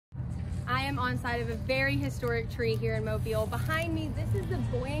am on side of a very historic tree here in Mobile. Behind me, this is the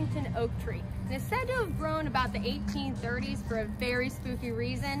Boyington Oak tree. And it's said to have grown about the 1830s for a very spooky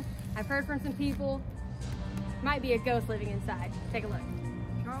reason. I've heard from some people, might be a ghost living inside. Take a look.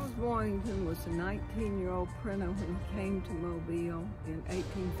 Charles Boyington was a 19-year-old printer when he came to Mobile in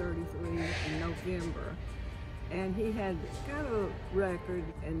 1833 in November. And he had got a record,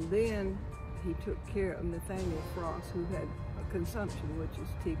 and then he took care of Nathaniel Frost, who had a consumption, which is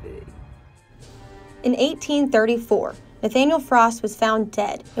TB. In 1834, Nathaniel Frost was found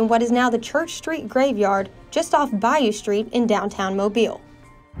dead in what is now the Church Street graveyard just off Bayou Street in downtown Mobile.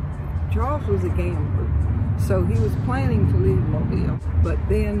 Charles was a gambler, so he was planning to leave Mobile, but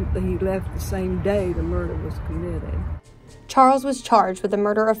then he left the same day the murder was committed. Charles was charged with the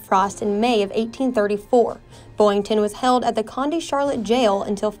murder of Frost in May of 1834. Boyington was held at the Conde Charlotte jail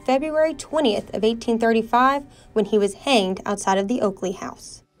until February 20th of 1835, when he was hanged outside of the Oakley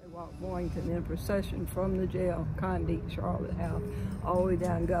house. They walked Boyington in a procession from the jail, Conde Charlotte house, all the way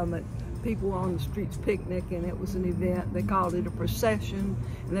down Government. People on the streets picnicking. It was an event. They called it a procession,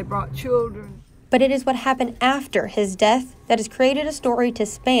 and they brought children. But it is what happened after his death that has created a story to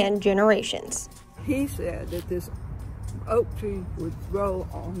span generations. He said that this oak tree would grow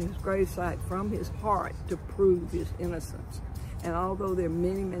on his gravesite from his heart to prove his innocence. And although there are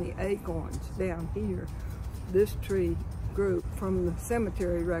many, many acorns down here, this tree grew from the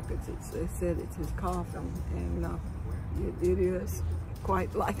cemetery records. It said it's his coffin, and it is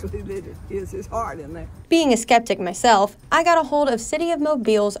quite likely that it is his heart in there. Being a skeptic myself, I got a hold of City of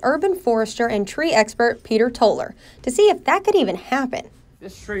Mobile's urban forester and tree expert Peter Toller to see if that could even happen.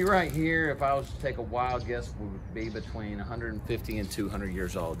 This tree right here, if I was to take a wild guess, would be between 150 and 200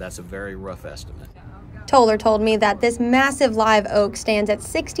 years old. That's a very rough estimate. Toller told me that this massive live oak stands at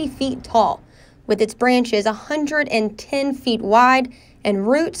 60 feet tall, with its branches 110 feet wide and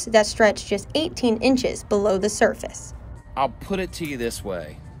roots that stretch just 18 inches below the surface. I'll put it to you this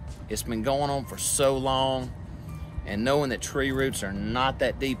way. It's been going on for so long, and knowing that tree roots are not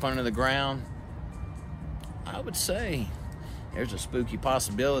that deep under the ground, I would say there's a spooky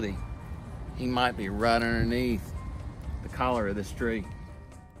possibility he might be right underneath the collar of this tree.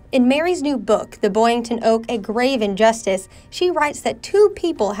 In Mary's new book, The Boyington Oak, A Grave Injustice, she writes that 2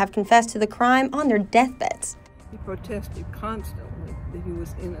 people have confessed to the crime on their deathbeds. He protested constantly that he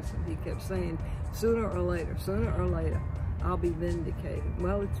was innocent. He kept saying, sooner or later, I'll be vindicated.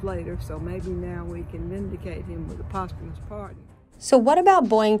 Well, it's later, so maybe now we can vindicate him with a posthumous pardon. So what about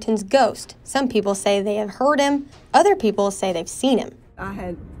Boyington's ghost? Some people say they have heard him, other people say they've seen him. I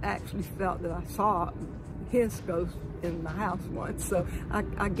had actually felt that I saw his ghost in the house once, so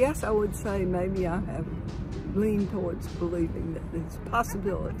I guess I would say maybe I have leaned towards believing that there's a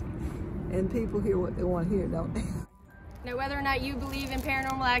possibility. And people hear what they want to hear, don't they? Now, whether or not you believe in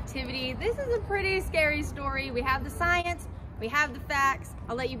paranormal activity, this is a pretty scary story. We have the science, we have the facts.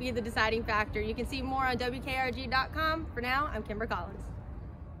 I'll let you be the deciding factor. You can see more on WKRG.com. For now, I'm Kimber Collins.